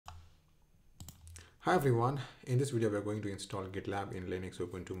Hi everyone, in this video we are going to install GitLab in Linux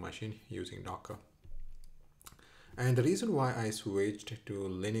Ubuntu machine using Docker. And the reason why I switched to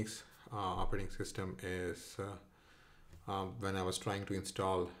Linux operating system is when I was trying to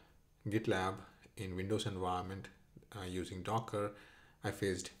install GitLab in Windows environment using Docker, I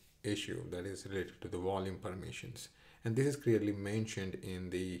faced issue that is related to the volume permissions. And this is clearly mentioned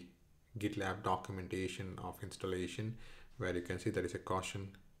in the GitLab documentation of installation, where you can see there is a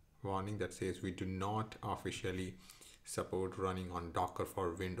caution warning that says we do not officially support running on Docker for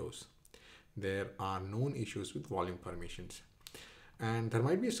Windows. There are known issues with volume permissions, and there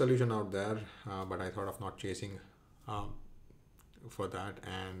might be a solution out there, but I thought of not chasing for that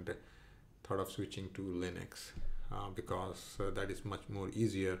and thought of switching to Linux because that is much more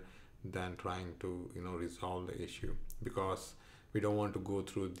easier than trying to resolve the issue, because we don't want to go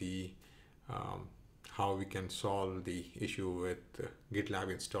through the how we can solve the issue with GitLab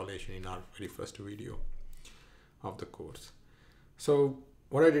installation in our very first video of the course. So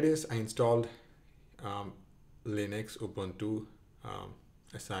what I did is I installed Linux Ubuntu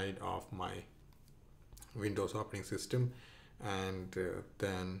aside of my Windows operating system, and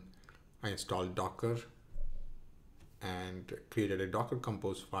then I installed Docker and created a Docker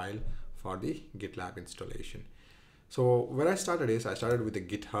Compose file for the GitLab installation. So where I started is I started with the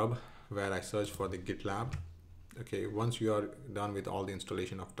GitHub, where I search for the GitLab. Okay, once you are done with all the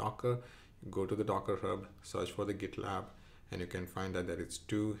installation of Docker, go to the Docker Hub, search for the GitLab, and you can find that there is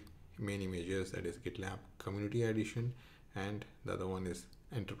two main images, that is GitLab Community Edition and the other one is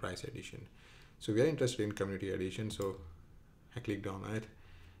Enterprise Edition. So we are interested in Community Edition, so I clicked on it.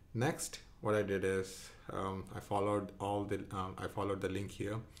 Next, what I did is I followed the link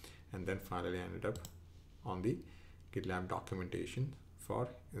here, and then finally ended up on the GitLab documentation for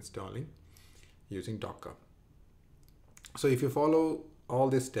installing using Docker. So if you follow all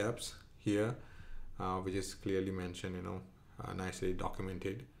these steps here, which is clearly mentioned, nicely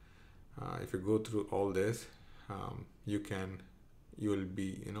documented, if you go through all this, you'll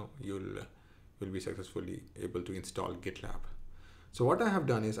be successfully able to install GitLab. So what I have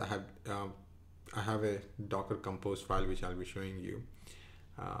done is I have a Docker Compose file which I'll be showing you.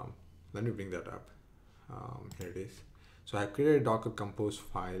 Let me bring that up. Here it is. So I have created a Docker Compose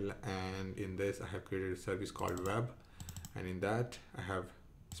file, and in this I have created a service called web, and in that I have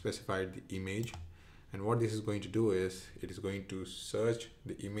specified the image. And what this is going to do is it is going to search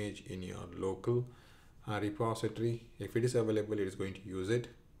the image in your local repository. If it is available, it is going to use it.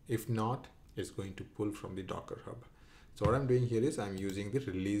 If not, it's going to pull from the Docker Hub. So what I'm doing here is I'm using the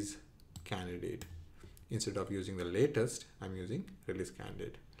release candidate. Instead of using the latest, I'm using release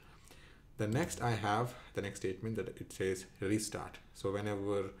candidate. The next statement that it says restart. So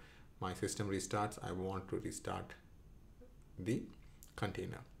whenever my system restarts, I want to restart the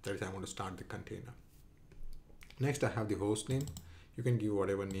container. That is, I want to start the container. Next, I have the host name. You can give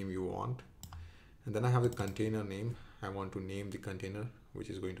whatever name you want. And then I have the container name. I want to name the container which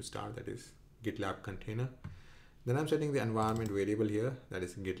is going to start, that is GitLab container. Then I'm setting the environment variable here, that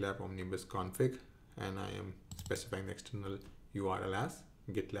is GitLab omnibus config, and I am specifying the external URL as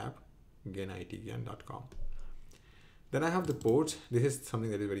GitLab gainitgain.com. Then I have the ports. This is something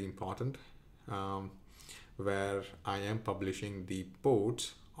that is very important, where I am publishing the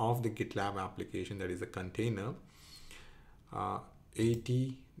ports of the GitLab application, that is the container,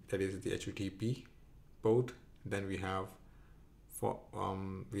 80, that is the HTTP port. Then we have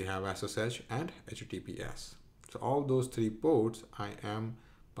SSH and HTTPS. So all those three ports I am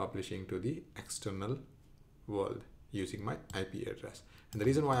publishing to the external world using my IP address. And the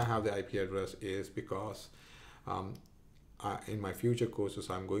reason why I have the IP address is because in my future courses,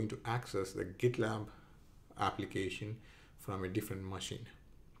 I'm going to access the GitLab application from a different machine.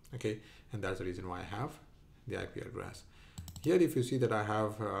 Okay, and that's the reason why I have the IP address. Here, if you see that I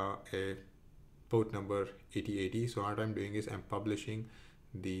have a port number 8080, so what I'm doing is I'm publishing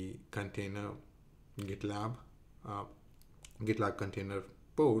the container GitLab container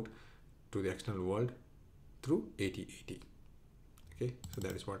port to the external world through 8080. Okay, so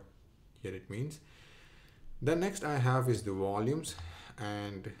that is what here it means. The next I have is the volumes,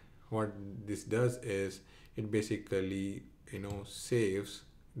 and what this does is it basically saves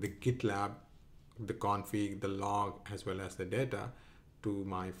the GitLab, the config, the log, as well as the data to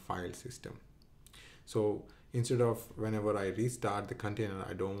my file system. So instead of whenever I restart the container,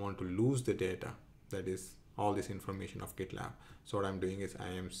 I don't want to lose the data, that is all this information of GitLab. So what I'm doing is I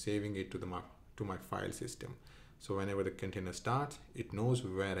am saving it to my file system. So whenever the container starts, it knows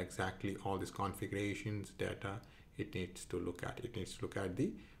where exactly all these configurations, data it needs to look at. It needs to look at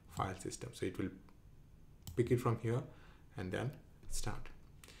the file system. So it will pick it from here and then start.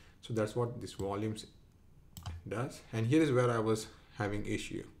 So So that's what this volumes does. And here is where I was having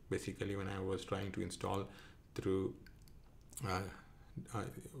issue basically when I was trying to install through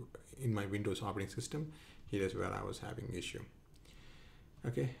in my Windows operating system. Here is where I was having issue.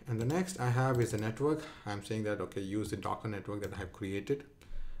 Okay, and the next I have is the network. I'm saying that okay, use the Docker network that I have created,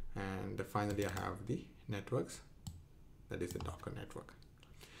 and finally I have the networks, that is the Docker network.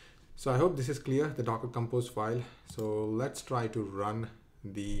 So I hope this is clear, the Docker Compose file. So let's try to run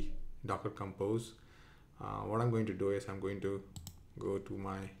the Docker Compose. What I'm going to do is I'm going to go to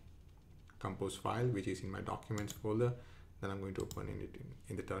my Compose file, which is in my documents folder. Then I'm going to open it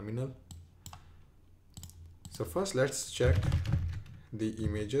in the terminal. So first let's check the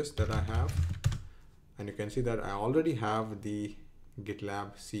images that I have, and you can see that I already have the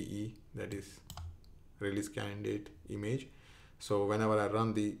GitLab CE, that is release candidate image. So whenever I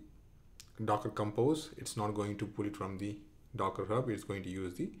run the Docker Compose, it's not going to pull it from the Docker Hub, it's going to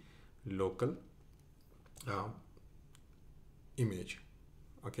use the local image.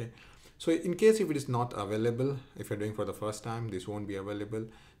 Okay, so in case if it is not available, if you're doing for the first time, this won't be available.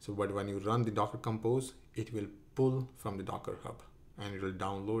 So but when you run the Docker Compose, it will pull from the Docker Hub and it will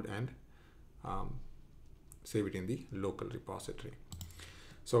download and save it in the local repository.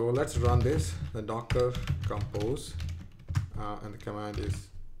 So let's run this, the Docker Compose, and the command is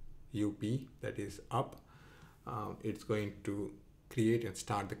up, that is up. It's going to create and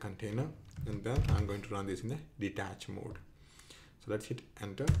start the container, and then I'm going to run this in a detach mode. So let's hit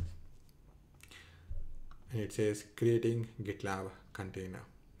enter, and it says creating GitLab container.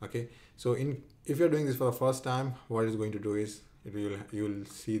 Okay, so if you're doing this for the first time, what it's going to do is you'll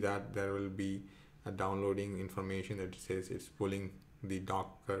see that there will be a downloading information that says it's pulling the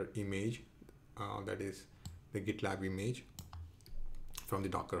Docker image, that is the GitLab image from the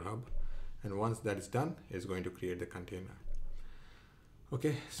Docker Hub, and once that is done, it's going to create the container.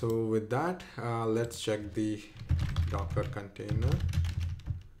 Okay, so with that, let's check the Docker container,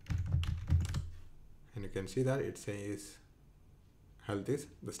 and you can see that it says health is,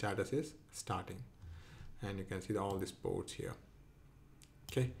 the status is starting, and you can see all these ports here.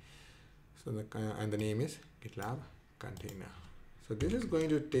 Okay, so the name is GitLab container. So this is going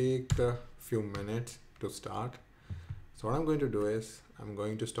to take a few minutes to start. So what I'm going to do is I'm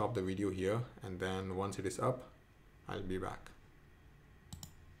going to stop the video here, and then once it is up, I'll be back.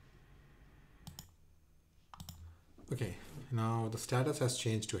 Okay, now the status has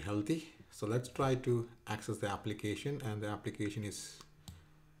changed to healthy. So let's try to access the application, and the application is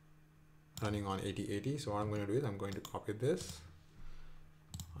running on 8080. So what I'm going to do is I'm going to copy this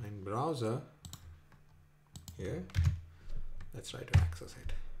in browser here. Let's try to access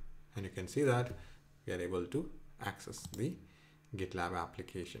it, and you can see that we are able to access the GitLab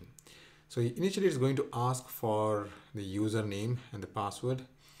application. So initially it's going to ask for the username and the password,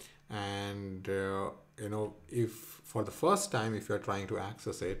 and you know, if for the first time if you're trying to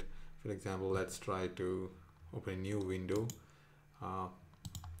access it, for example, let's try to open a new window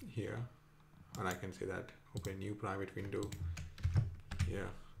here, or I can say that open a new private window here.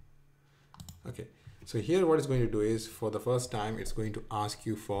 Okay, so here what it's going to do is for the first time it's going to ask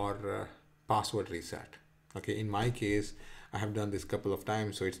you for password reset. Okay, in my case I have done this couple of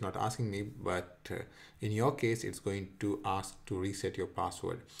times, so it's not asking me, but in your case it's going to ask to reset your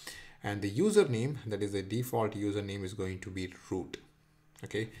password, and the username, that is the default username, is going to be root.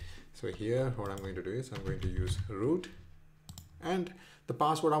 Okay, so here what I'm going to do is I'm going to use root, and the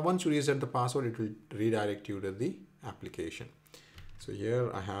password, once you reset the password, it will redirect you to the application. So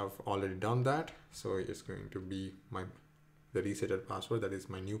here I have already done that, so it's going to be the resetted password, that is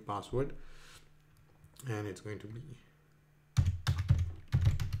my new password, and it's going to be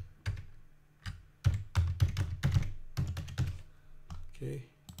okay.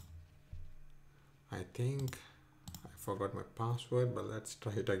 I think I forgot my password, but let's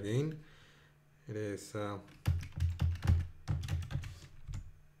try it again. It is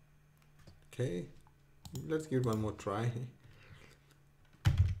okay, let's give it one more try.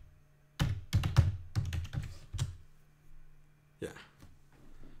 Yeah,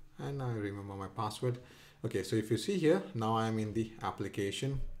 and now I remember my password. Okay, so if you see here, now I'm in the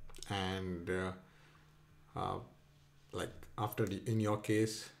application, and like in your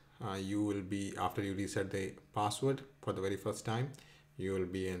case, you will be, after you reset the password for the very first time, you will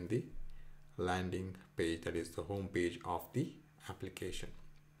be in the landing page, that is the home page of the application.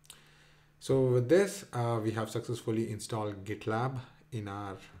 So with this, we have successfully installed GitLab in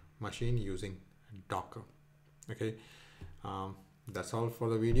our machine using Docker. Okay, that's all for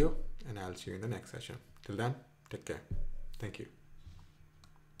the video, and I'll see you in the next session. Till then, take care. Thank you.